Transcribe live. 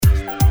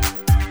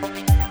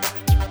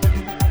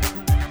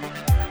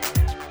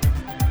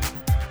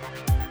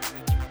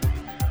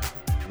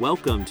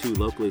Welcome to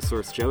Locally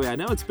Sourced Joey. I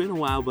know it's been a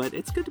while, but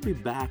it's good to be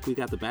back. We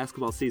got the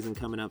basketball season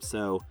coming up,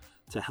 so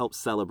to help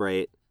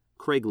celebrate,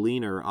 Craig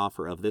Leaner,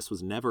 author of This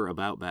Was Never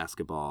About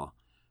Basketball,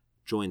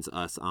 joins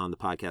us on the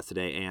podcast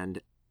today.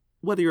 And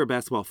whether you're a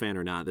basketball fan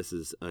or not, this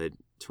is a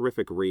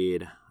terrific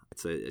read.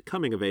 It's a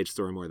coming-of-age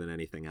story more than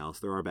anything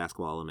else. There are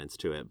basketball elements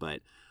to it,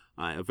 but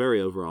a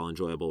very overall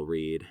enjoyable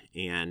read.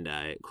 And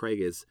Craig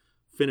is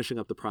finishing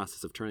up the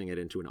process of turning it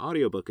into an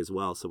audiobook as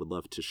well, so would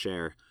love to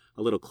share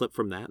a little clip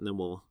from that, and then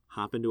we'll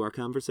hop into our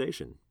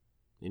conversation.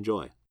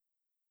 Enjoy.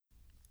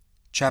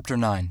 Chapter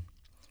 9.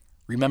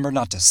 Remember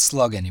not to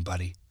slug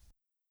anybody.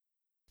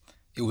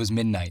 It was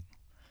midnight.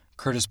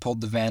 Curtis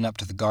pulled the van up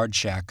to the guard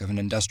shack of an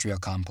industrial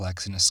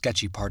complex in a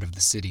sketchy part of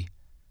the city.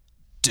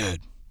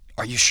 "Dude,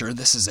 are you sure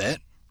this is it?"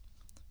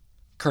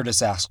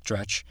 Curtis asked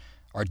Stretch,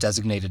 our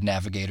designated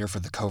navigator for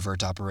the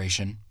covert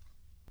operation.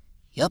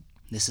 "Yup,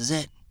 this is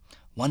it.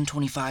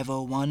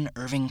 12501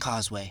 Irving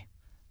Causeway.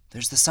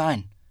 There's the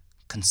sign.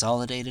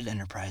 Consolidated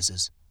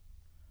Enterprises."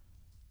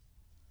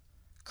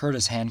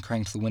 Curtis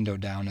hand-cranked the window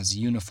down as a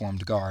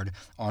uniformed guard,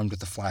 armed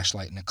with a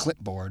flashlight and a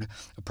clipboard,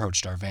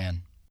 approached our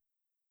van.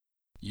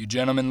 "You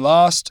gentlemen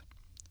lost?"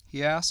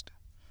 he asked.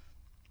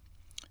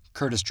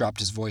 Curtis dropped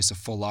his voice a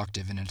full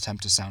octave in an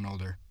attempt to sound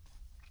older.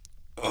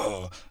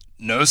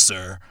 No,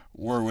 sir.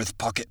 We're with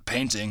Puckett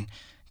Painting.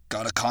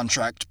 Got a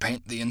contract to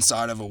paint the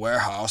inside of a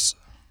warehouse."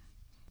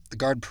 The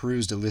guard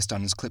perused a list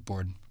on his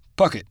clipboard.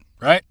 "Puckett,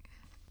 right?"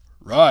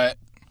 "Right,"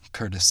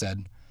 Curtis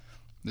said.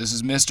 "This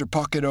is Mr.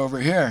 Puckett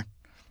over here."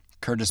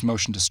 Curtis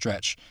motioned to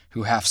Stretch,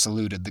 who half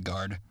saluted the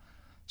guard.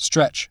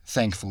 Stretch,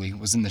 thankfully,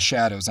 was in the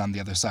shadows on the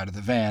other side of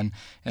the van,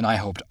 and I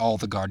hoped all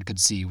the guard could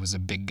see was a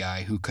big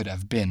guy who could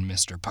have been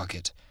Mr.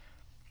 Puckett.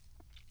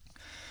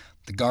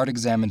 The guard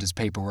examined his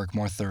paperwork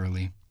more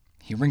thoroughly.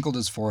 He wrinkled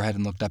his forehead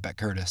and looked up at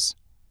Curtis.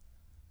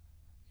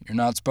 "You're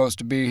not supposed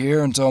to be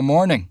here until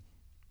morning."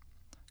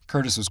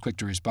 Curtis was quick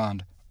to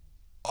respond.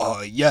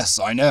 Yes,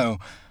 I know.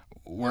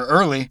 We're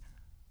early."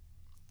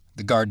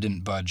 The guard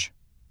didn't budge.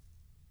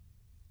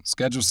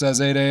 "Schedule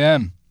says 8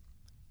 a.m.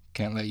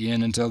 Can't let you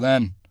in until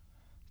then.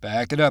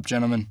 Back it up,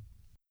 gentlemen."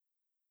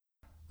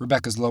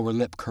 Rebecca's lower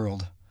lip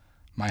curled.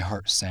 My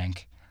heart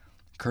sank.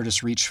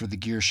 Curtis reached for the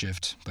gear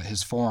shift, but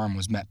his forearm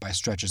was met by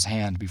Stretch's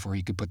hand before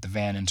he could put the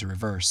van into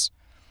reverse.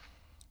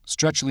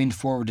 Stretch leaned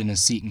forward in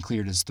his seat and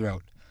cleared his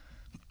throat.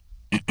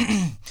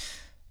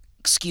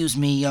 "Excuse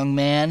me, young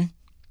man."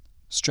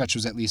 Stretch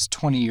was at least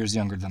 20 years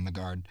younger than the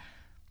guard.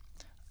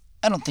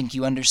 "I don't think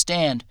you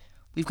understand.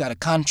 We've got a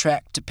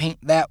contract to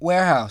paint that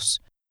warehouse.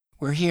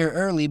 We're here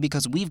early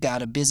because we've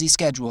got a busy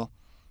schedule.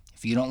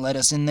 If you don't let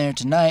us in there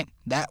tonight,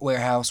 that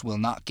warehouse will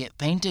not get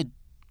painted."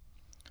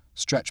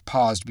 Stretch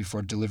paused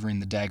before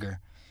delivering the dagger.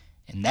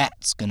 "And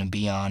that's gonna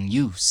be on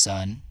you,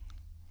 son."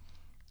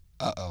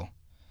 Uh-oh.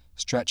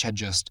 Stretch had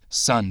just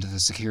sunned the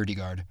security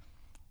guard.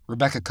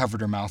 Rebecca covered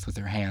her mouth with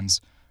her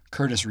hands.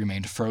 Curtis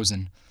remained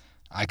frozen.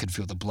 I could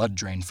feel the blood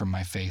drain from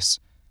my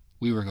face.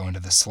 We were going to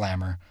the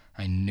slammer.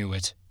 I knew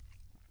it.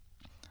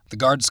 The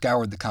guard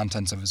scoured the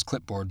contents of his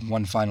clipboard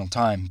one final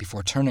time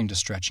before turning to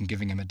Stretch and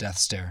giving him a death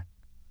stare.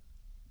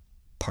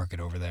 "Park it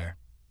over there."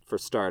 For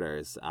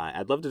starters,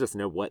 I'd love to just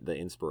know what the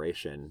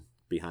inspiration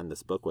behind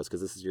this book was,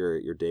 because this is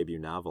your debut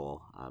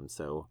novel.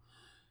 So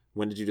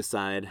when did you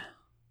decide,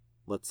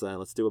 let's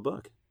do a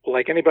book?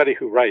 Like anybody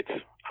who writes,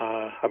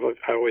 I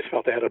always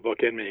felt I had a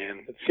book in me,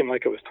 and it seemed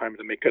like it was time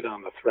to make good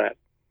on the threat.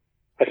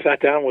 I sat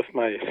down with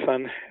my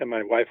son and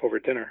my wife over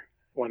dinner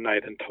one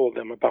night and told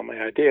them about my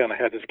idea, and I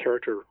had this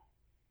character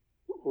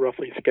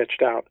roughly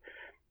sketched out.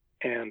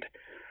 And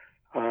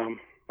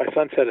my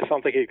son said, "It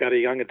sounds like you've got a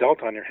young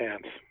adult on your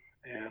hands."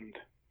 And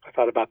I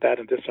thought about that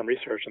and did some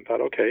research and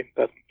thought, okay,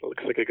 that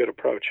looks like a good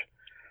approach.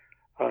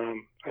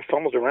 I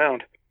fumbled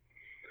around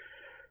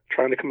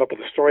trying to come up with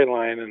a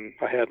storyline, and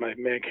I had my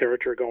main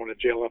character going to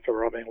jail after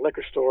robbing a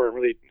liquor store and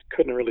really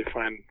couldn't really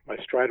find my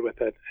stride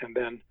with it. And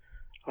then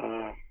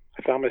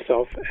I found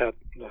myself at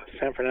the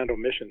San Fernando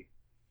Mission,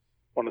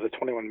 one of the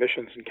 21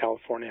 missions in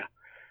California,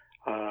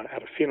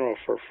 at a funeral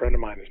for a friend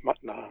of mine.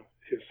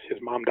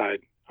 His mom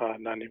died,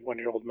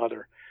 91-year-old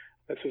mother.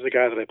 This is a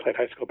guy that I played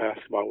high school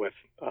basketball with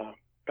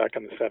back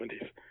in the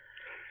 70s.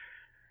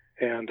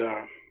 And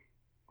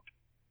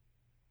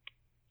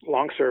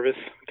long service,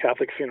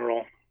 Catholic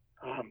funeral.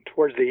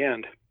 Towards the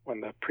end,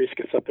 when the priest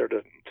gets up there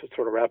to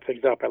sort of wrap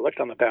things up, I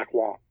looked on the back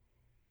wall,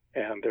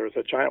 and there was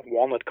a giant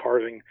walnut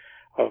carving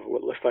of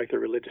what looks like the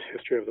religious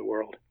history of the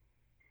world.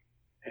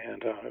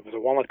 And it was a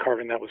walnut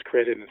carving that was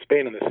created in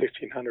Spain in the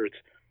 1600s,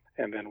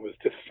 and then was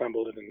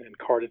disassembled and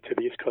carted to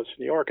the East Coast of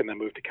New York, and then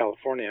moved to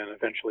California, and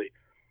eventually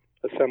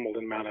assembled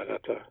and mounted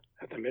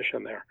at the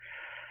mission there.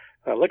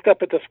 I looked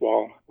up at this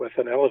wall with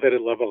an elevated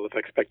level of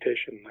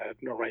expectation I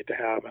had no right to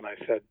have, and I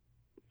said,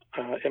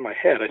 in my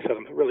head, I said,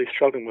 "I'm really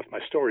struggling with my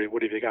story.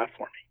 What have you got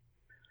for me?"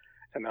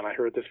 And then I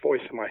heard this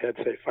voice in my head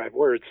say 5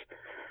 words: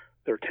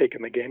 "They're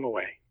taking the game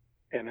away."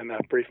 And in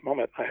that brief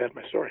moment, I had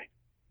my story.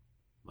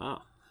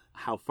 Wow.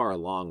 How far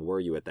along were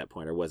you at that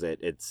point, or was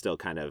it still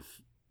kind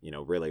of,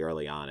 really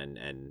early on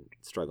and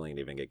struggling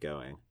to even get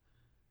going?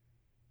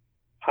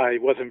 I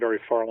wasn't very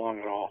far along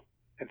at all.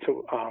 And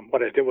so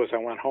what I did was I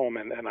went home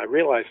and I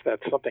realized that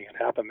something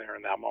had happened there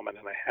in that moment,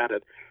 and I had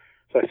it.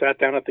 So I sat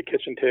down at the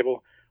kitchen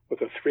table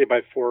with a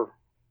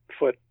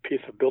 3-by-4-foot piece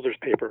of builder's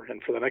paper,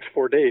 and for the next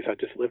 4 days, I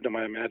just lived in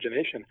my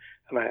imagination,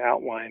 and I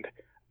outlined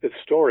this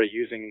story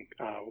using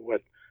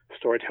what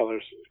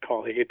storytellers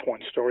call the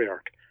 8-point story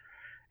arc.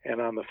 And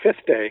on the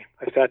 5th day,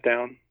 I sat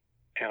down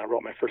and I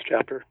wrote my first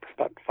chapter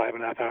for about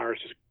 5.5 hours,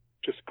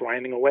 just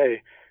grinding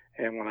away.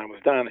 And when I was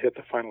done, I hit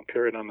the final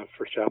period on the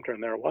first chapter,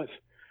 and there it was.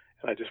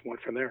 And I just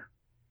went from there.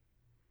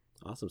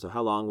 Awesome. So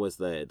how long was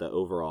the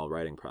overall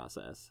writing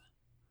process?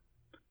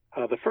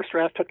 The first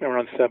draft took me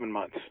around 7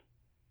 months.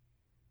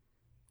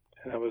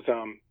 And I was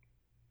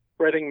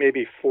writing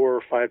maybe 4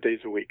 or 5 days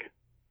a week,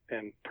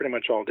 and pretty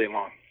much all day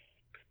long.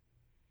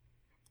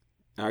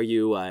 Are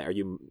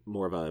you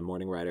more of a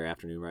morning writer,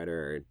 afternoon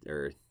writer,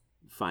 or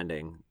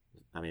finding?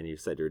 I mean, you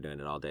said you were doing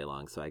it all day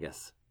long, so I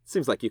guess it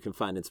seems like you can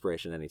find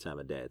inspiration any time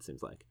of day. It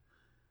seems like.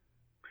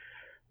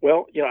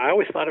 Well, I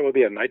always thought I would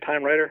be a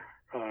nighttime writer,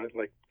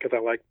 because I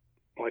like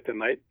the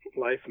night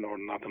life, or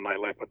not the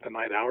nightlife, but the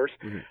night hours.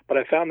 Mm-hmm. But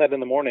I found that in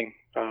the morning,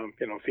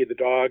 feed the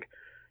dog,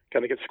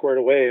 kind of get squared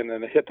away, and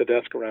then I hit the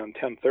desk around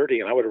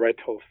 10:30, and I would write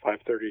till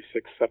 5:30,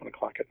 6, 7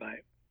 o'clock at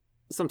night.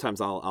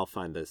 Sometimes I'll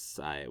find this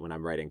when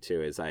I'm writing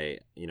too, is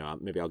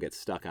maybe I'll get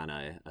stuck on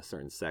a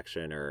certain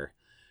section, or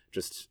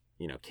just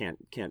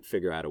can't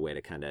figure out a way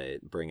to kind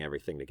of bring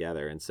everything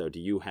together. And so, do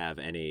you have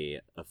any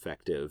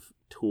effective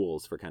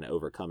tools for kind of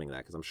overcoming that?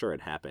 Because I'm sure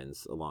it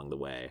happens along the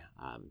way,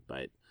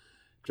 but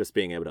just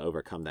being able to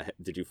overcome that.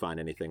 Did you find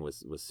anything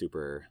was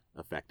super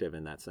effective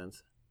in that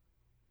sense?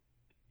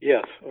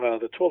 Yes,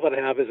 the tool that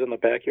I have is in the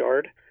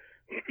backyard,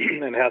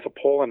 and has a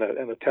pole and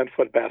a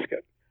 10-foot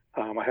basket.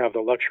 I have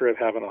the luxury of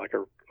having like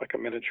a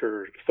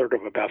miniature third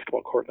of a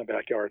basketball court in the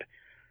backyard.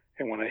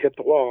 And when I hit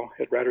the wall,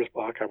 hit writer's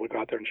block, I would go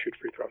out there and shoot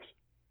free throws.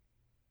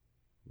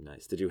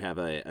 Nice. Did you have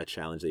a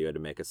challenge that you had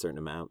to make a certain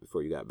amount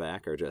before you got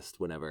back, or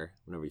just whenever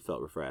you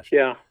felt refreshed?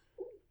 Yeah,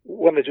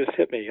 when it just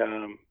hit me.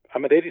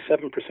 I'm at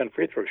 87%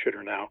 free throw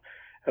shooter now.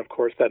 And of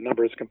course, that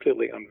number is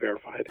completely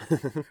unverified.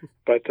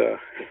 But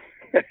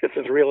it's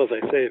as real as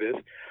I say it is.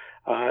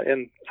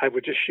 And I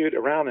would just shoot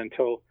around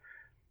until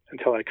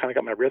I kind of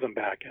got my rhythm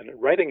back. And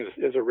writing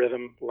is a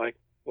rhythm like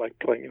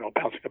playing,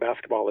 bouncing a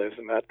basketball is,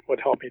 and that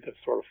would help me to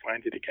sort of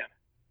find it again.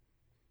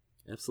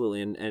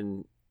 Absolutely.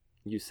 And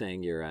you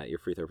saying your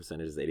free throw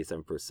percentage is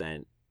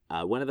 87%.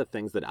 One of the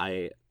things that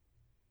I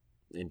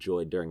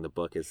enjoyed during the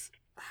book is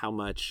how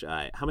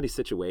many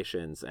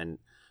situations, and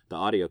the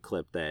audio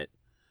clip that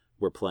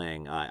we're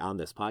playing on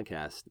this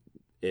podcast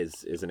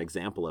is an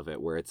example of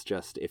it, where it's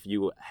just, if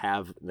you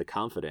have the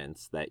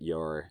confidence that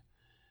you're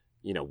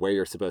where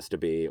you're supposed to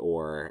be,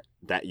 or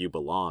that you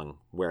belong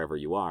wherever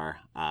you are.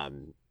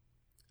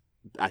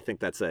 I think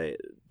that's a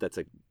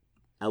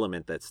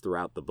element that's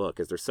throughout the book,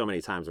 because there's so many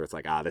times where it's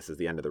like, this is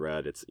the end of the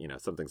road. It's,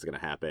 something's going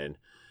to happen,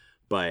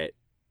 but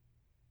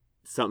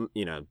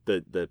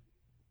the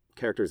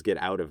characters get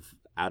out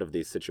of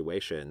these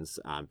situations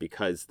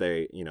because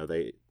they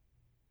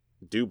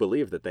do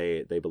believe that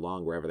they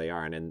belong wherever they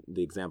are. And in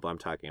the example I'm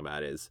talking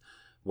about is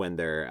when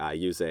they're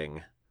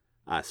using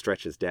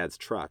Stretch's dad's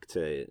truck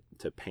to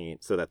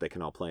paint so that they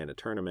can all play in a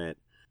tournament.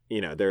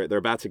 They're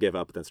about to give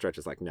up, but then Stretch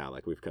is like, no,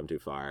 we've come too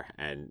far,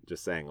 and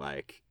just saying,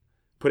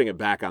 putting it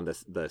back on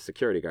the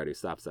security guard who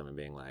stops them and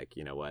being like,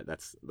 you know what,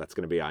 that's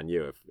going to be on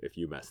you if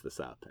you mess this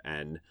up.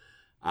 And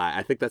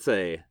I think that's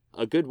a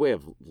good way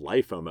of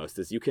life almost,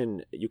 is you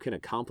can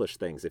accomplish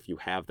things if you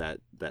have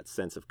that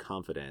sense of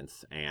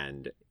confidence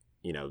and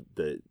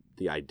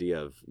the idea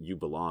of you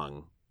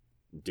belong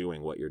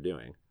doing what you're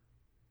doing.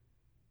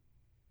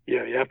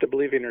 Yeah, you have to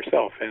believe in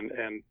yourself.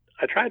 And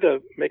I tried to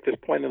make this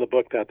point in the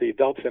book that the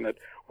adults in it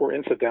were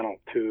incidental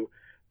to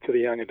the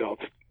young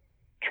adults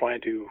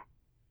trying to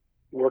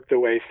work their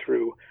way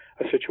through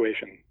a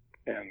situation.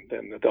 And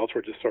the adults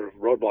were just sort of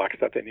roadblocks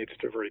that they needed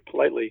to very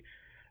politely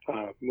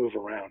move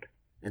around.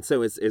 And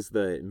so is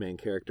the main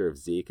character of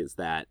Zeke, is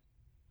that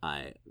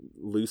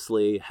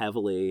loosely,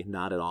 heavily,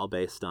 not at all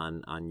based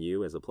on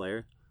you as a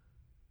player?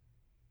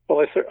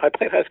 Well, I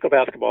played high school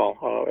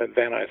basketball at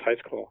Van Nuys High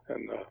School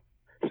in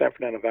San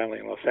Fernando Valley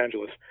in Los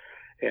Angeles,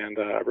 and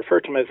I refer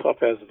to myself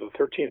as the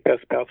 13th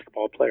best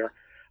basketball player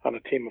on a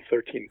team of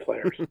 13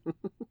 players.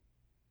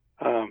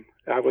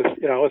 I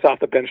was off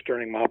the bench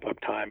during mop-up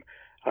time,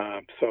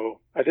 so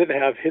I didn't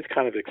have his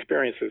kind of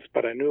experiences,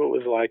 but I knew it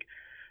was like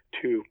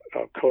to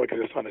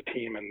coexist on a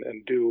team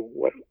and do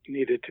what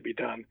needed to be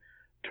done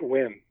to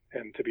win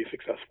and to be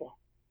successful.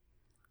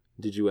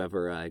 Did you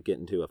ever get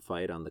into a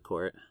fight on the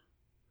court?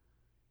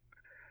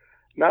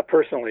 Not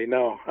personally,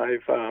 no.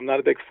 I'm not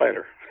a big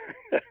fighter.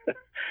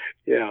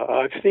 Yeah,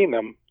 I've seen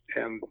them,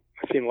 and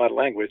I've seen a lot of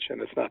language,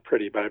 and it's not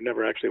pretty, but I've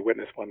never actually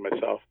witnessed one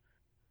myself.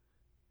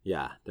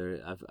 Yeah,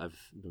 I've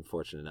been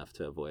fortunate enough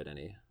to avoid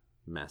any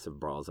massive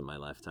brawls in my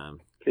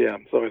lifetime. Yeah,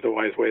 it's always a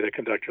wise way to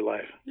conduct your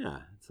life. Yeah,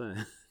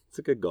 it's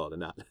a good goal to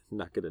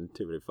not get into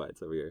too many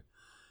fights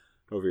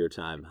over your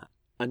time.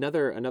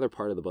 Another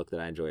part of the book that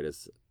I enjoyed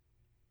is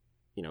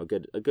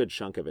a good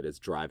chunk of it is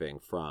driving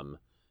from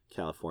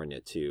California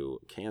to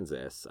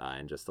Kansas,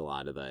 and just a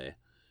lot of the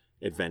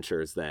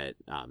adventures that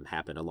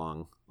happen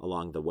along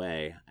the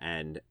way.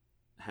 And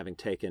having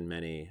taken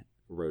many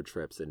road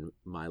trips in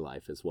my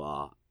life as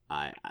well,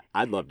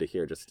 I'd love to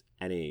hear just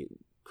any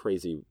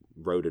crazy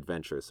road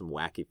adventures, some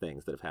wacky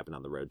things that have happened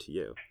on the road to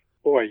you.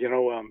 Boy,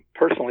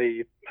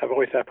 personally, I've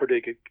always had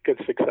pretty good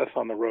success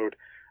on the road.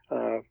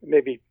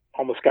 Maybe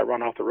almost got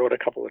run off the road a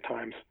couple of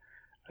times,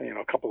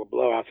 a couple of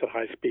blowouts at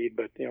high speed.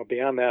 But,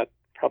 beyond that,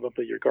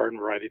 probably your garden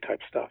variety type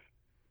stuff.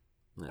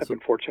 I've been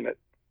fortunate.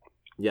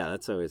 Yeah,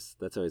 that's always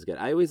good.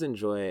 I always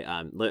enjoy,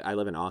 I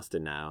live in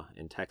Austin now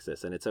in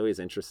Texas, and it's always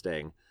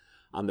interesting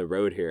on the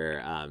road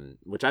here,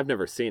 which I've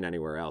never seen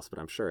anywhere else, but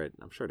I'm sure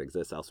it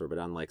exists elsewhere. But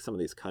on like some of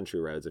these country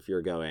roads, if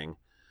you're going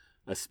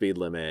a speed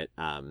limit,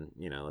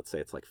 let's say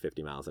it's like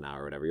 50 miles an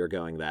hour or whatever, you're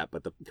going that,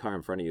 but the car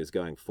in front of you is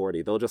going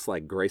 40, they'll just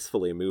like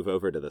gracefully move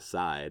over to the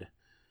side.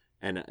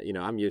 And,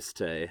 I'm used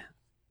to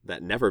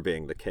that never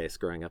being the case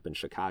growing up in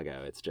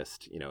Chicago. It's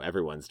just,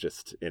 everyone's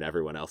just in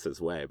everyone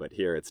else's way. But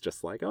here it's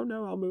just like, oh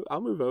no,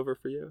 I'll move over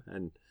for you.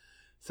 And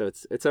so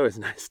it's always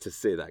nice to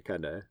see that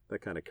kind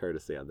of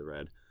courtesy on the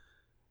road.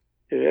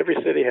 Every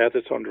city has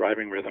its own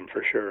driving rhythm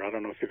for sure. I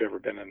don't know if you've ever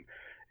been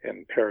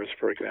in Paris,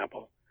 for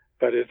example,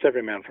 but it's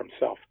every man for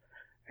himself.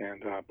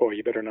 And boy,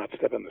 you better not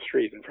step in the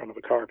street in front of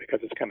a car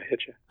because it's going to hit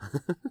you.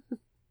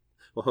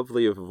 Well,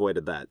 hopefully you've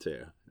avoided that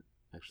too.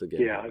 I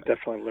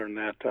definitely learned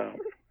that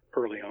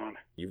early on.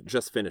 You've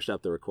just finished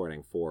up the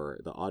recording for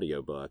the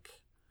audiobook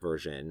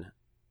version.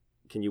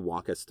 Can you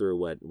walk us through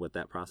what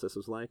that process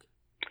was like?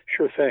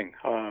 Sure thing.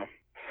 I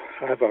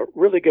have a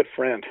really good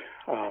friend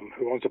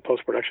who owns a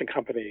post-production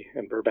company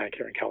in Burbank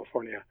here in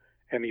California,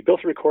 and he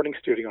built a recording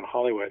studio in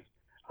Hollywood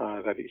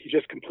that he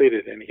just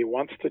completed, and he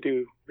wants to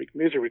do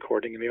music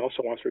recording, and he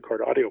also wants to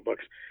record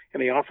audiobooks,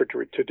 and he offered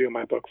to do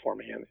my book for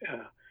me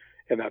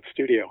in that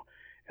studio.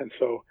 And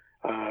so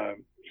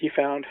he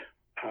found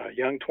a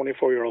young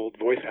 24-year-old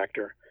voice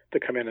actor to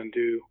come in and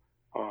do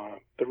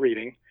the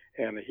reading,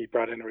 and he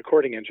brought in a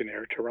recording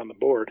engineer to run the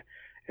board.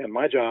 And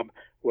my job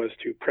was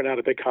to print out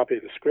a big copy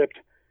of the script,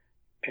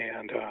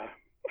 and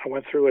I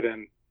went through it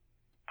and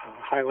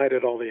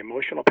highlighted all the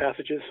emotional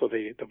passages so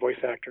the voice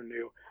actor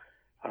knew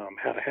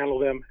how to handle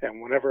them.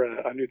 And whenever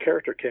a new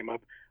character came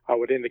up, I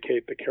would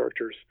indicate the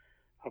character's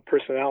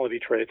personality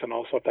traits, and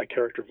also if that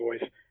character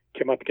voice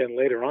came up again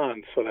later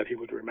on so that he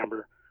would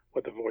remember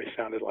what the voice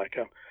sounded like.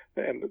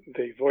 And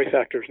the voice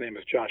actor's name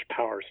is Josh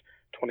Powers,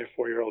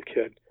 24-year-old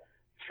kid.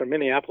 He's from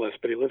Minneapolis,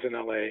 but he lives in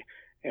L.A.,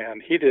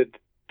 and he did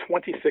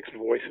 26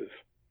 voices.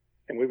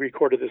 And we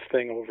recorded this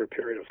thing over a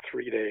period of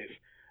 3 days.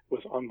 It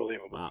was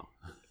unbelievable. Wow.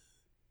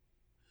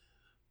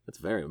 That's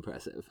very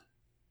impressive.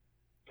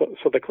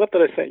 So the clip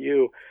that I sent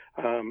you,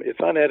 it's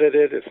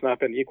unedited. It's not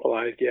been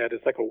equalized yet.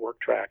 It's like a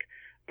work track.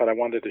 But I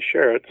wanted to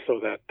share it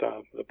so that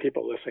the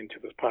people listening to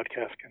this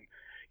podcast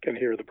can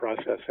hear the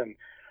process. And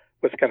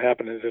what's going to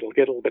happen is it'll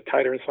get a little bit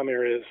tighter in some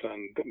areas,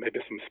 and maybe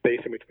some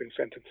space in between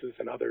sentences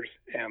and others,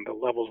 and the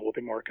levels will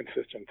be more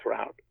consistent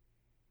throughout.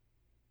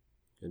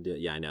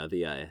 Yeah, I know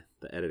the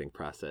editing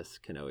process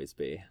can always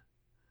be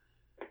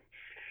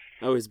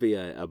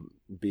a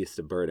beast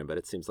of burden, but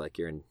it seems like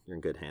you're in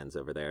good hands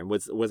over there. And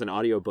was an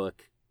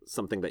audiobook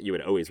something that you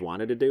had always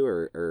wanted to do,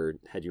 or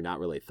had you not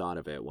really thought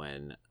of it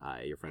when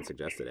your friend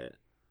suggested it?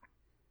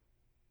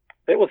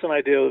 It was an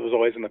idea that was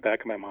always in the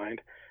back of my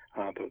mind.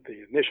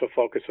 The initial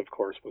focus, of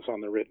course, was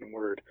on the written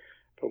word.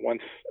 But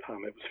once it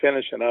was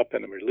finished and up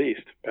and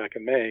released back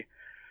in May,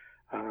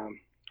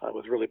 I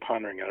was really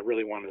pondering it. I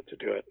really wanted to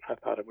do it. I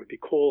thought it would be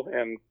cool,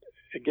 and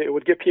it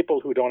would give people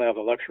who don't have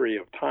the luxury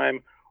of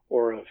time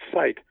or of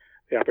sight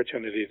the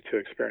opportunity to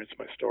experience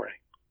my story.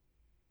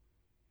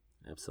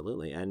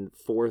 Absolutely. And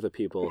for the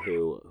people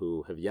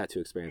who have yet to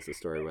experience the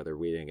story, whether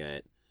reading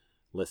it,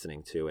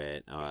 listening to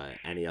it,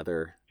 any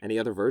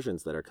other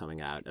versions that are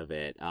coming out of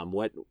it,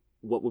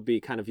 what would be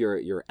kind of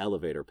your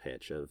elevator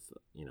pitch of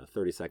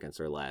 30 seconds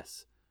or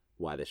less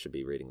why they should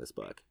be reading this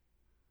book?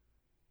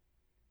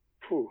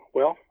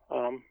 Well,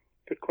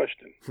 good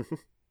question.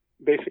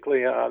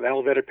 Basically, the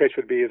elevator pitch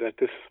would be that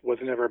this was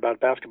never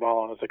about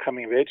basketball, and it was a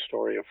coming-of-age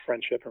story of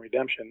friendship and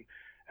redemption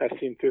as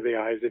seen through the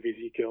eyes of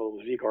Ezekiel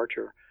Zeke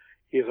Archer.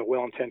 He is a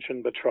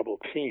well-intentioned but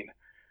troubled teen.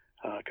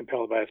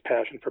 Compelled by his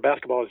passion for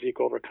basketball,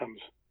 Zeke overcomes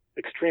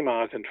extreme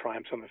odds and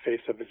triumphs in the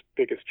face of his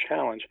biggest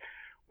challenge,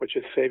 which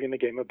is saving the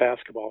game of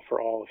basketball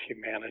for all of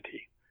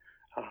humanity.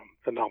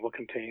 The novel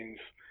contains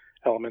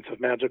elements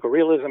of magical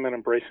realism and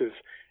embraces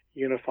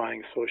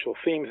unifying social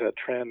themes that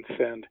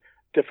transcend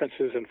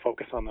differences and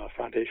focus on the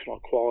foundational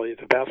qualities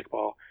of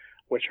basketball,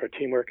 which are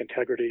teamwork,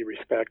 integrity,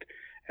 respect,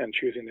 and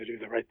choosing to do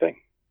the right thing.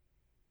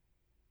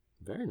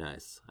 Very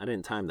nice. I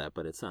didn't time that,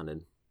 but it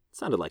sounded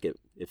like it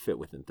fit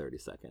within 30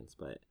 seconds.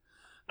 But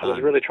I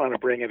was really trying to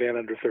bring it in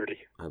under 30.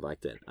 I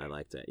liked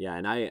it. Yeah,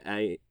 and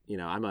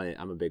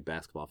I'm a big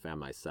basketball fan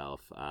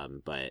myself,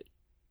 but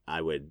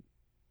I would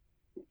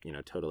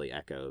totally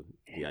echo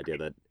the idea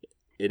that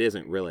it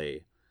isn't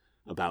really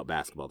about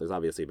basketball. There's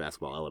obviously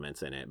basketball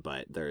elements in it,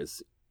 but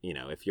there's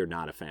if you're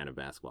not a fan of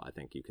basketball, I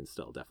think you can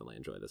still definitely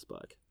enjoy this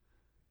book.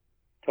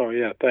 Oh,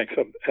 yeah, thanks.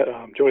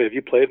 Joey, have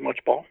you played much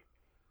ball?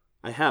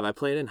 I have. I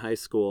played in high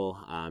school,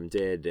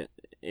 did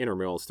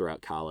intramurals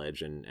throughout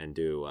college, and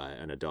do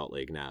an adult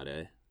league now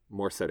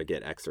more so to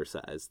get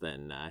exercise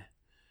than,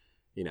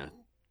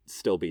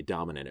 still be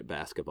dominant at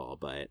basketball.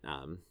 But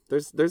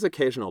there's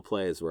occasional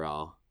plays where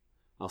I'll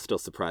still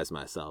surprise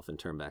myself and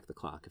turn back the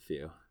clock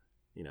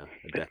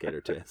a decade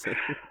or two. So.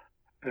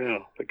 Yeah,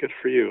 but good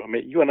for you. I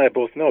mean, you and I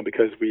both know,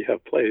 because we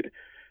have played,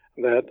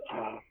 that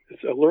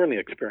it's a learning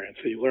experience.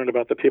 So you learn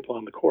about the people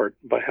on the court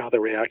by how they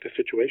react to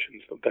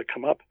situations that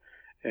come up.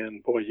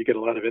 And boy, you get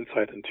a lot of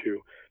insight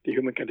into the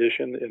human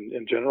condition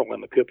in general,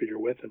 and the people you're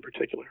with in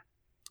particular.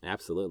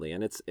 Absolutely.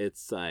 And it's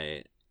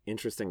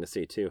interesting to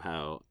see too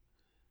how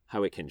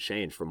it can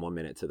change from one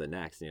minute to the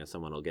next.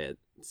 Someone will get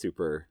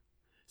super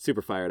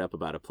fired up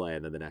about a play,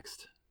 and then the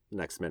next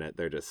minute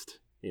they're just,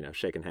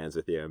 shaking hands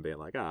with you and being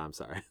like, "Oh, I'm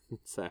sorry."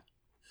 So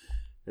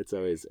it's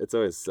always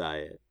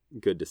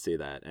good to see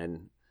that.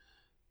 And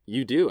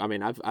you do. I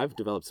mean, I've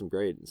developed some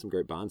great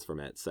bonds from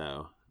it.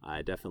 So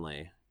I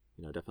definitely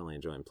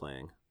enjoying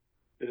playing.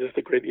 It is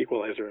a great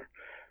equalizer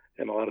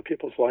in a lot of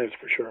people's lives,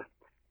 for sure.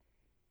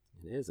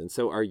 It is. And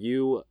so are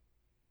you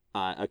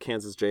a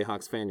Kansas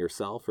Jayhawks fan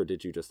yourself, or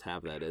did you just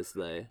have that as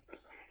the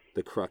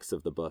crux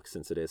of the book,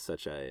 since it is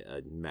such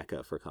a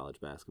mecca for college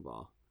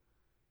basketball?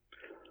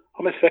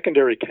 I'm a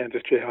secondary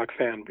Kansas Jayhawk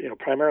fan,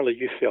 primarily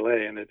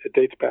UCLA, and it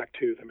dates back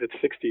to the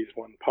mid-'60s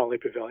when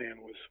Pauley Pavilion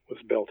was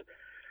built.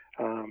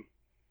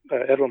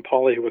 Edwin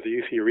Pauley, who was a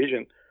UC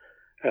regent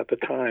at the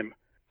time,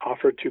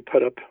 offered to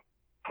put up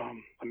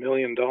 $1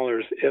 million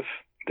if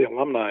the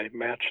alumni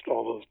matched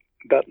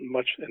that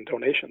much in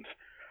donations.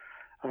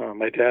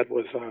 My dad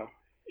was a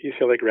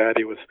UCLA grad.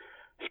 He was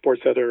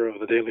sports editor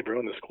of the Daily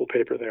Bruin, the school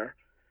paper there.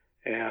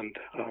 And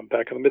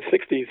back in the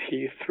mid-'60s,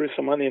 he threw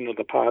some money into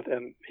the pot,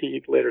 and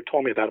he later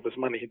told me that it was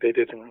money they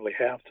didn't really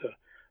have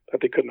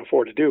that they couldn't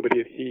afford to do, but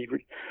he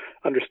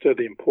understood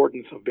the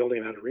importance of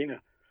building that arena.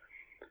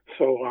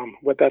 So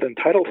what that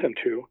entitled him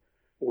to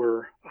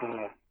were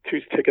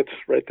 2 tickets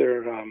right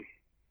there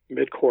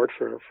mid-court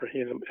for he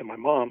and my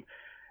mom,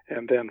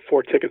 and then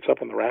 4 tickets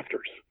up in the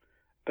rafters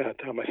that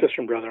my sister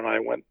and brother and I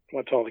went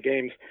to all the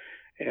games,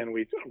 and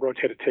we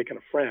rotated taking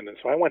a friend. And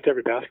so I went to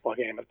every basketball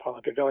game at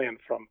Pauley Pavilion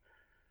from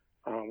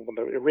when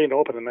the arena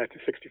opened in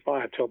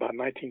 1965 till about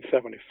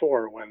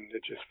 1974, when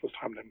it just was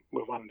time to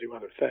move on and do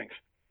other things.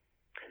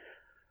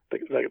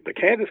 The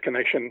Kansas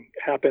connection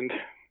happened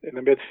in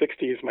the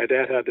mid-'60s. My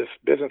dad had this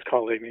business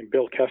colleague named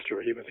Bill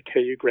Kester. He was a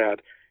KU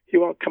grad. He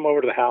would come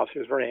over to the house. He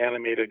was a very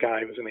animated guy.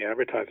 He was in the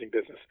advertising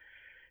business.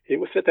 He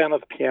would sit down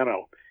at the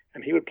piano,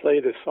 and he would play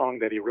this song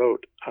that he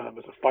wrote. It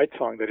was a fight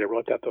song that he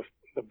wrote that the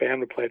band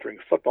would play during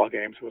football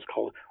games. It was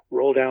called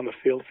 "Roll Down the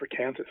Field for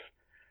Kansas."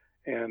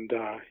 And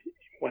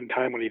one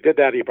time when he did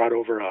that, he brought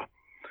over a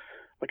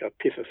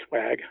piece of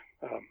swag,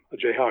 a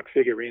Jayhawk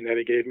figurine that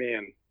he gave me,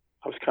 and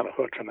I was kind of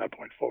hooked from that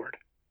point forward.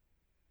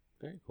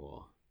 Very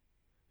cool.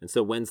 And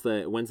so when's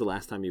the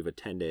last time you've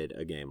attended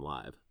a game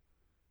live?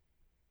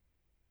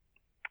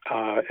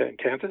 In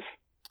Kansas?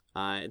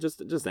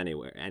 Just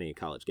anywhere, any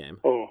college game.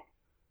 Well,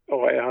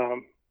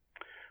 it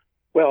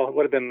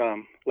would have been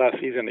last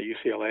season at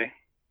UCLA.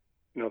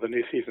 The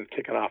new season's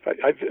kicking off.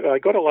 I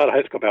go to a lot of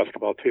high school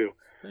basketball too.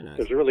 Very nice.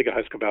 There's a really good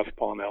high school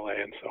basketball in LA,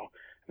 and so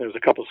there's a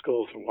couple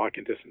schools in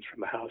walking distance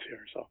from the house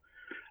here. So,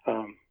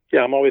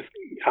 I'm always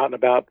out and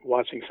about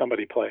watching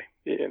somebody play.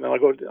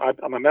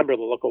 I'm a member of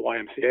the local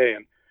YMCA,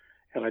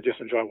 and I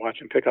just enjoy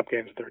watching pickup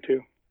games there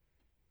too.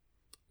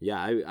 Yeah,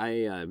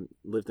 I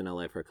lived in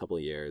LA for a couple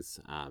of years,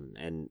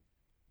 and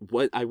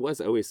what I was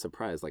always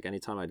surprised, like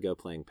anytime I'd go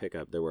playing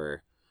pickup, there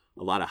were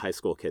a lot of high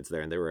school kids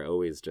there, and they were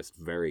always just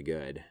very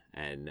good.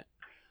 And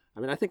I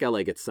mean, I think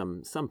LA gets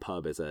some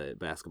pub as a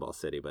basketball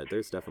city, but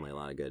there's definitely a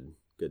lot of good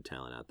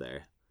talent out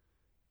there.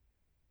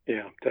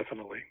 Yeah,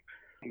 definitely.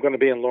 I'm going to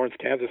be in Lawrence,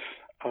 Kansas,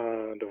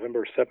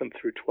 November 7th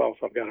through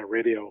 12th. I've got a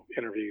radio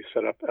interview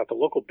set up at the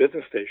local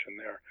business station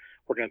there.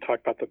 We're going to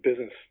talk about the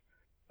business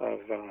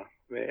of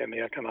and the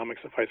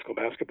economics of high school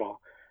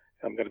basketball.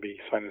 I'm going to be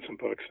signing some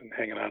books and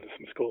hanging out at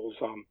some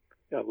schools,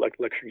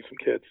 lecturing some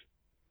kids.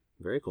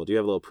 Very cool. Do you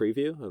have a little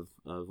preview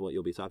of what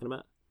you'll be talking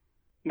about?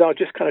 No,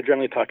 just kind of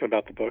generally talking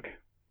about the book.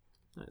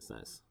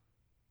 Nice.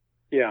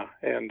 Yeah,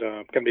 and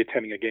I'm going to be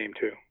attending a game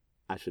too.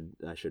 I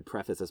should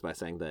preface this by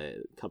saying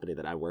the company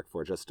that I work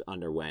for just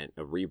underwent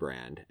a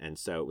rebrand, and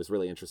so it was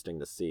really interesting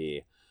to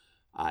see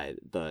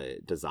the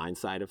design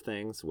side of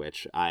things,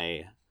 which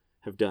I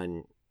have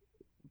done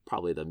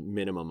probably the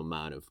minimum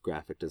amount of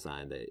graphic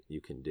design that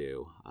you can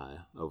do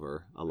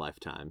over a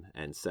lifetime.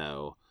 And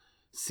so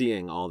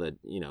seeing all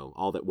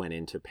that went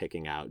into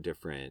picking out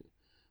different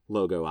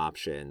logo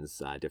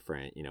options,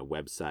 different,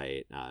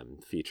 website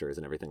features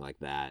and everything like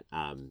that.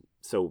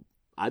 So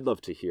I'd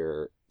love to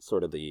hear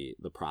sort of the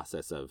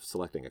process of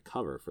selecting a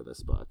cover for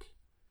this book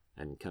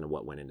and kind of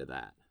what went into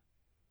that.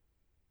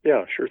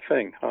 Yeah, sure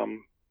thing.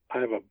 I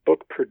have a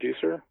book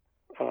producer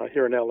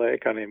here in LA, a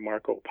guy named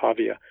Marco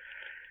Pavia.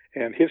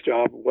 And his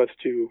job was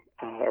to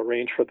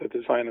arrange for the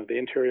design of the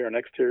interior and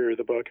exterior of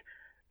the book,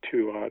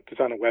 to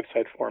design a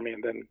website for me,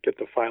 and then get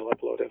the file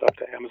uploaded up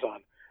to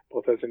Amazon,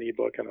 both as an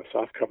ebook and a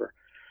soft cover.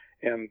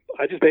 And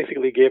I just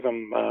basically gave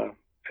him,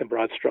 in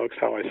broad strokes,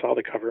 how I saw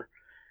the cover,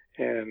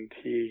 and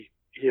he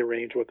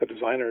arranged with the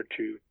designer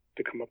to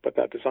come up with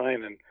that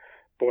design. And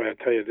boy, I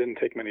tell you, it didn't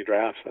take many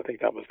drafts. I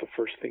think that was the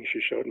first thing she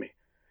showed me,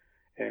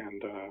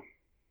 and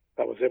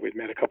that was it. We'd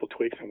made a couple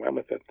tweaks and went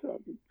with it.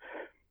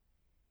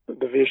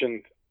 The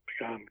vision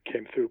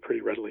came through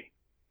pretty readily.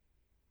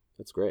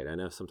 That's great. I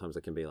know sometimes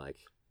it can be like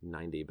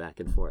 90 back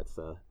and forth,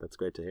 so that's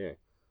great to hear.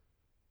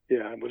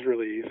 Yeah, it was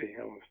really easy.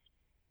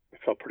 I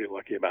felt pretty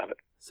lucky about it.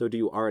 So do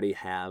you already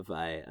have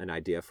an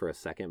idea for a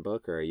second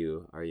book, or are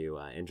you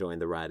enjoying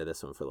the ride of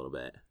this one for a little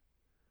bit?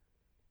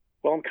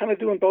 Well, I'm kind of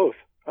doing both.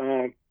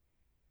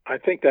 I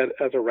think that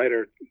as a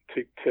writer,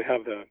 to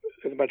have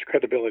as much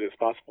credibility as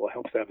possible, it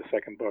helps to have the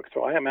second book.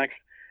 So I am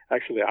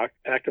actually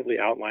actively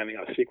outlining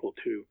a sequel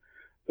to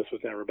This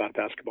Was Never About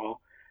Basketball.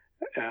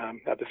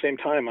 At the same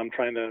time, I'm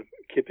trying to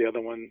keep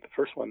the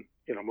first one,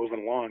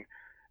 moving along.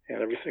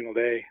 And every single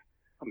day,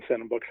 I'm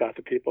sending books out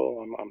to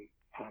people.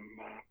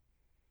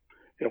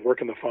 I'm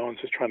working the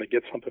phones, just trying to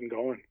get something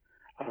going.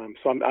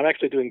 So I'm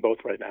actually doing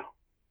both right now.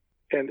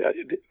 And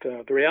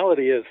the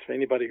reality is, for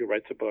anybody who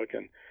writes a book,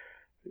 and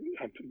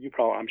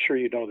I'm sure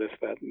you know this,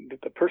 that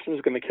the person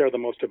who's going to care the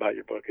most about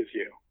your book is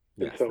you.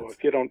 Yes, and so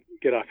if you don't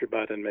get off your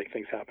butt and make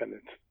things happen,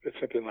 it's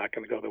simply not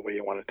going to go the way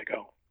you want it to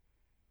go.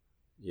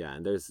 Yeah,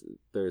 and there's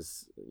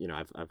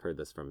I've heard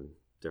this from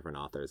different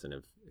authors and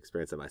have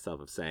experienced it myself,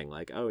 of saying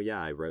like, oh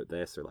yeah, I wrote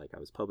this, or like I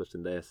was published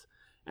in this,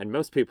 and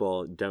most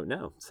people don't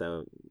know.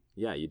 So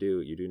yeah, you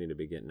do need to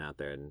be getting out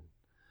there. And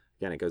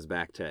again, it goes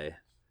back to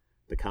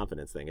the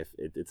confidence thing. If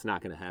it's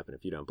not going to happen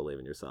if you don't believe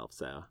in yourself.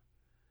 So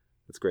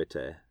it's great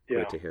to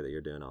hear that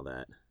you're doing all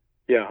that.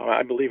 Yeah,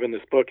 I believe in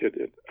this book.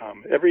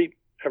 Every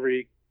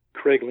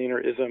Craig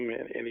Leaner-ism,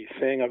 any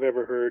saying I've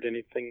ever heard, any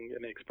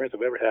experience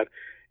I've ever had,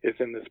 is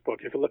in this book.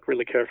 If you look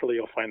really carefully,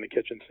 you'll find the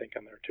kitchen sink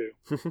in there too.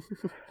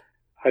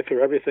 I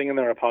threw everything in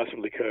there I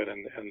possibly could,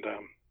 and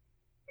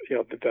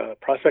the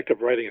prospect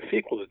of writing a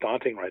sequel is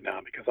daunting right now,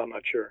 because I'm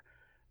not sure.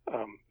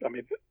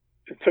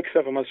 It took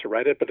 7 months to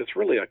write it, but it's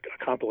really a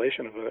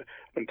compilation of an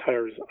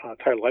entire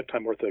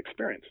lifetime worth of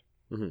experience.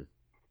 Mm-hmm.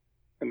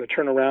 And the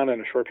turnaround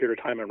in a short period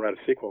of time and write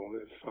a sequel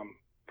is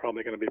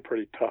probably going to be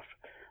pretty tough.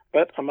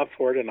 But I'm up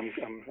for it, and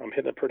I'm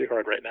hitting it pretty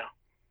hard right now.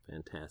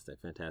 Fantastic.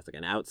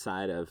 And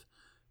outside of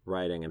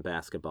writing and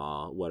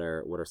basketball, what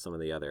are some of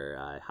the other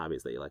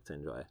hobbies that you like to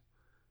enjoy?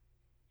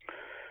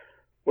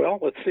 Well,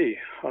 let's see.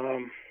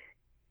 I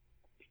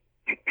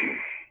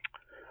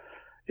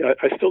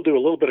still do a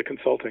little bit of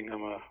consulting.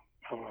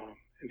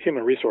 In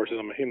human resources.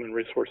 I'm a human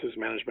resources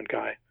management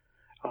guy.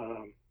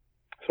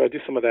 So I do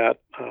some of that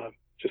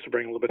just to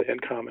bring a little bit of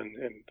income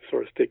and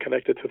sort of stay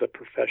connected to the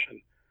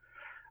profession.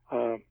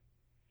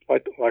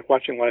 Like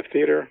watching live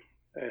theater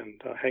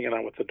and hanging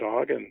out with the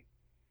dog, and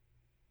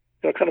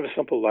kind of a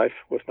simple life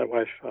with my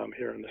wife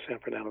here in the San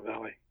Fernando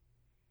Valley.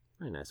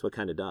 Very nice. What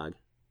kind of dog?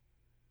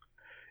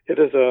 It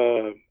is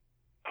a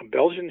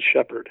Belgian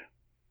Shepherd.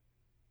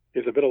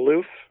 He's a bit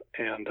aloof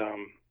and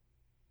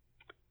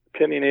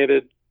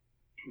opinionated,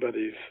 but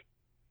he's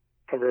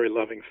a very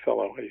loving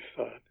fellow.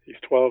 He's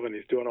 12 and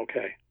he's doing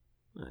okay.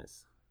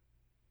 Nice.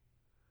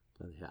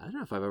 But yeah, I don't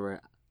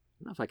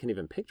know if I can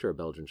even picture a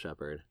Belgian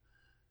Shepherd.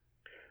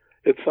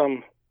 It's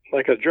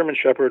like a German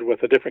Shepherd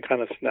with a different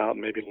kind of snout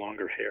and maybe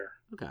longer hair.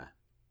 Okay.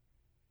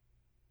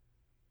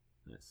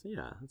 Nice.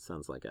 Yeah, that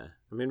sounds like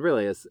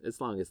really, as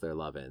long as they're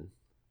loving,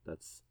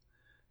 that's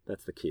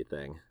the key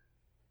thing.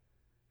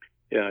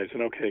 Yeah, he's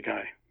an okay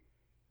guy.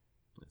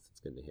 Nice. It's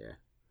good to hear.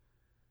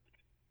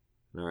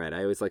 All right,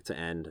 I always like to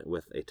end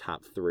with a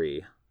top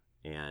 3,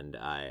 and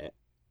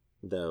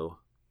though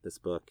this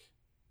book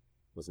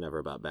was never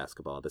about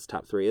basketball, this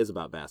top 3 is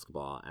about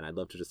basketball, and I'd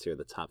love to just hear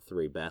the top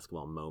 3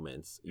 basketball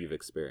moments you've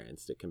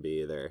experienced. It can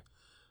be either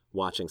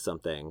watching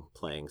something,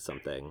 playing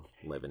something,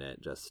 living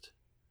it. Just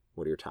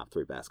what are your top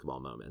 3 basketball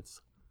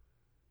moments?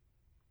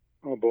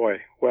 Oh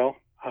boy, well,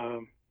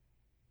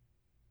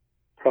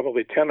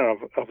 probably 10 of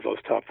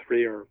those top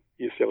 3 are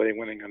UCLA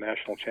winning a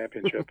national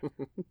championship.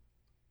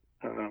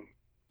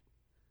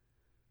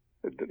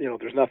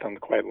 There's nothing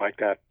quite like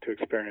that to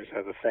experience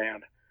as a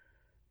fan.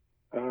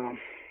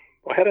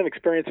 I had an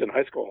experience in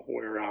high school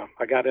where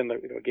I got in the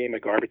game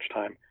at garbage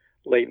time,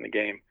 late in the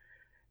game,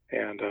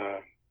 and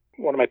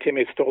one of my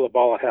teammates stole the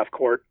ball at half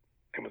court.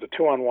 It was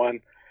a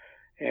 2-on-1,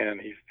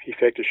 and he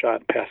faked a shot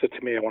and passed it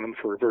to me. I went him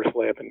for a reverse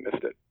layup and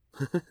missed it.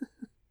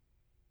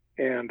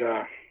 And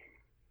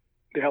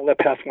the outlet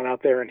pass went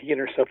out there, and he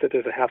intercepted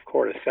it at half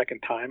court a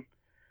second time.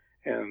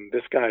 And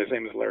this guy, his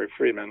name is Larry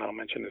Friedman, I'll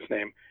mention his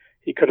name.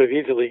 He could have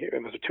easily,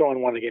 it was a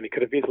 2-on-1 again, he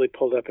could have easily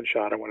pulled up and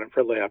shot. I went in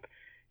for a layup.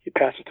 He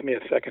passed it to me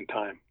a second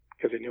time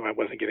because he knew I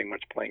wasn't getting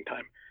much playing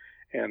time.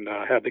 And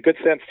I had the good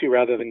sense to,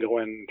 rather than go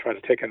in and try to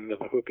take it into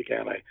the hoop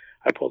again,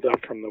 I pulled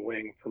up from the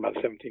wing from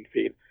about 17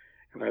 feet,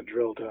 and I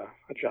drilled a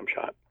jump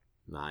shot.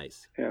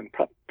 Nice. And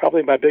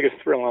probably my biggest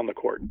thrill on the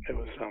court. It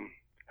was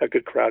a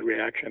good crowd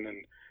reaction,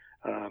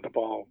 and the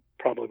ball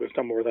probably was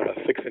no more than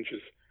 6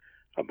 inches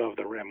above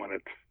the rim when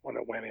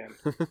it went in.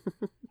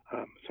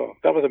 So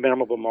that was a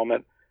memorable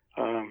moment.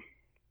 I'm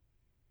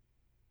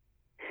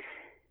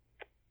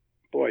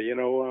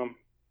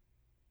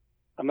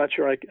not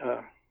sure I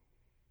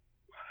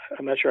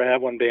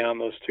have one beyond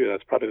those two.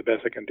 That's probably the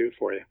best I can do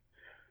for you.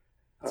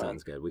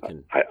 Sounds good. We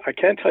can. I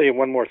can tell you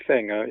one more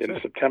thing. Sure. In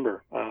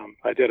September,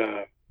 I did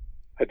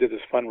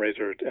this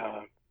fundraiser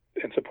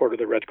in support of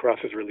the Red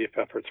Cross's relief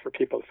efforts for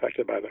people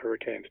affected by the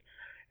hurricanes,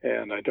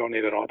 and I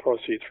donated all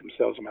proceeds from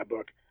sales of my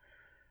book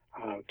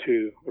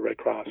to the Red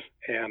Cross.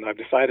 And I've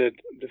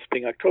decided, this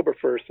being October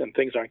 1st, and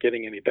things aren't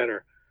getting any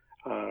better,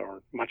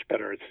 or much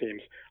better it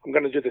seems, I'm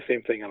going to do the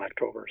same thing in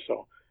October.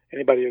 So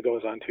anybody who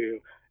goes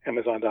onto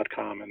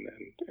Amazon.com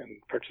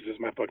and purchases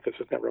my book, This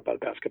Was Never About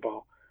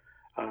Basketball,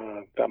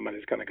 that money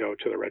is going to go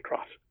to the Red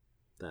Cross.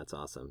 That's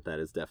awesome. That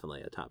is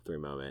definitely a top 3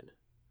 moment.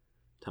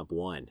 Top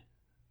 1.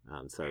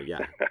 So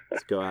yeah,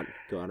 let's go out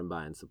and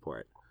buy and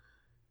support.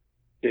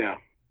 Yeah.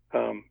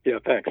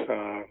 Thanks.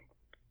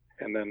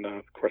 And then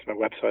of course my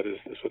website is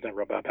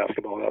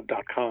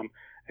thiswasneveraboutbasketball.com,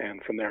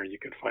 and from there you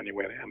can find your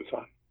way to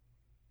Amazon.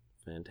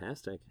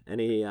 Fantastic.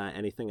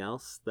 Anything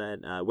else that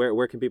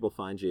where can people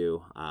find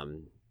you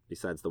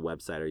besides the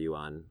website? Are you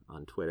on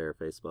Twitter,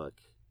 Facebook,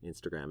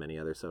 Instagram, any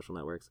other social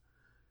networks?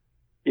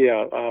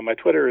 Yeah, my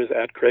Twitter is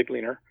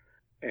 @CraigLeaner,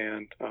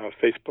 and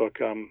Facebook,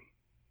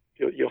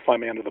 you'll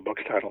find me under the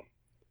book's title.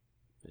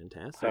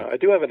 Fantastic. I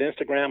do have an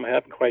Instagram. I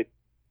haven't quite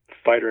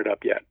fired it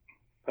up yet.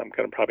 I'm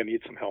going to probably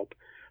need some help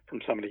from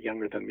somebody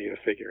younger than me to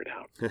figure it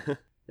out.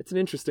 It's an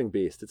interesting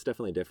beast. It's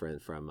definitely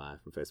different from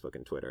Facebook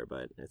and Twitter,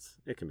 but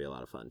it can be a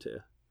lot of fun too.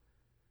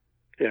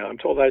 Yeah, I'm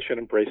told I should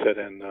embrace it,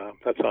 and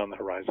that's on the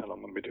horizon.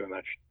 I'm going to be doing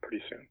that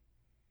pretty soon.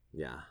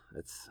 Yeah,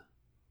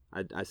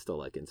 I still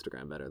like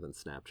Instagram better than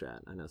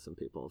Snapchat. I know some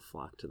people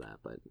flock to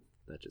that, but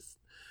that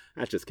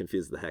just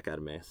confuses the heck out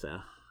of me.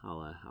 So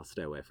I'll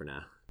stay away for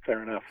now.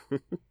 Fair enough.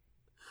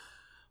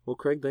 Well,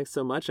 Craig, thanks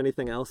so much.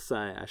 Anything else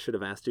I should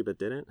have asked you but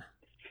didn't?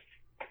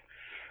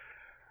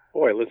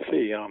 Boy, let's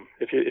see.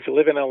 If you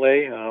live in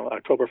LA,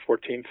 October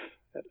 14th.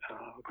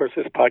 Of course,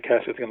 this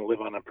podcast is going to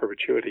live on in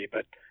perpetuity,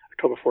 but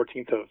October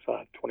 14th of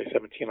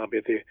 2017, I'll be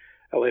at the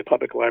LA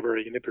Public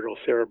Library, Junipero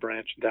Serra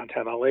branch in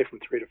downtown LA from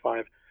 3 to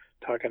 5,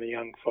 talking to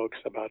young folks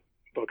about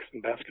books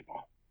and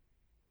basketball.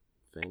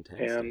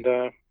 Fantastic. And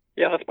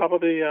that's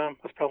probably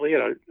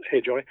it. Hey,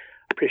 Joey,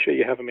 appreciate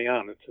you having me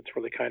on. It's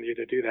really kind of you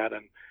to do that,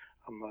 and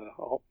I'm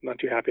not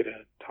too happy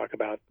to talk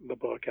about the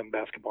book and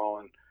basketball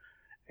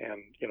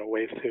and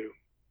ways to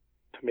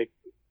make,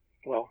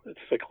 well, it's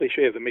a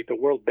cliche, to make the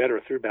world better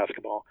through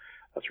basketball.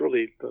 That's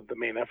really the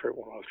main effort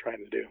what I was trying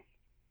to do.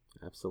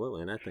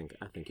 Absolutely, and I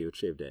think you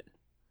achieved it.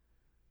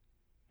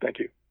 Thank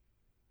you.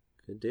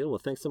 Good deal. Well,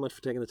 thanks so much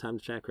for taking the time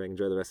to chat, Craig.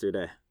 Enjoy the rest of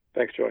your day.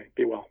 Thanks, Joey.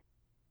 Be well.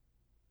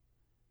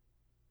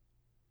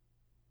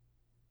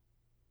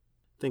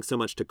 Thanks so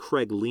much to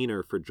Craig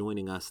Leaner for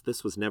joining us.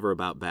 This Was Never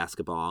About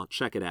Basketball.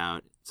 Check it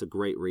out. It's a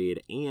great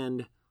read,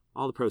 and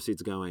all the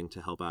proceeds going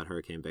to help out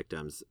hurricane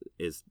victims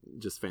is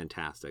just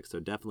fantastic. So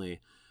definitely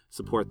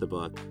support the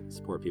book,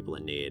 support people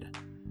in need.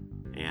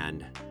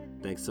 And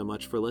thanks so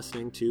much for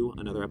listening to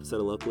another episode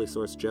of Locally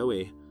Sourced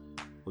Joey.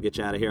 We'll get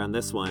you out of here on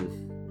this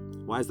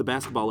one. Why is the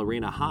basketball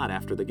arena hot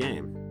after the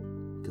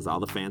game? Because all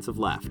the fans have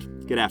left.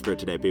 Get after it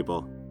today,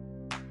 people.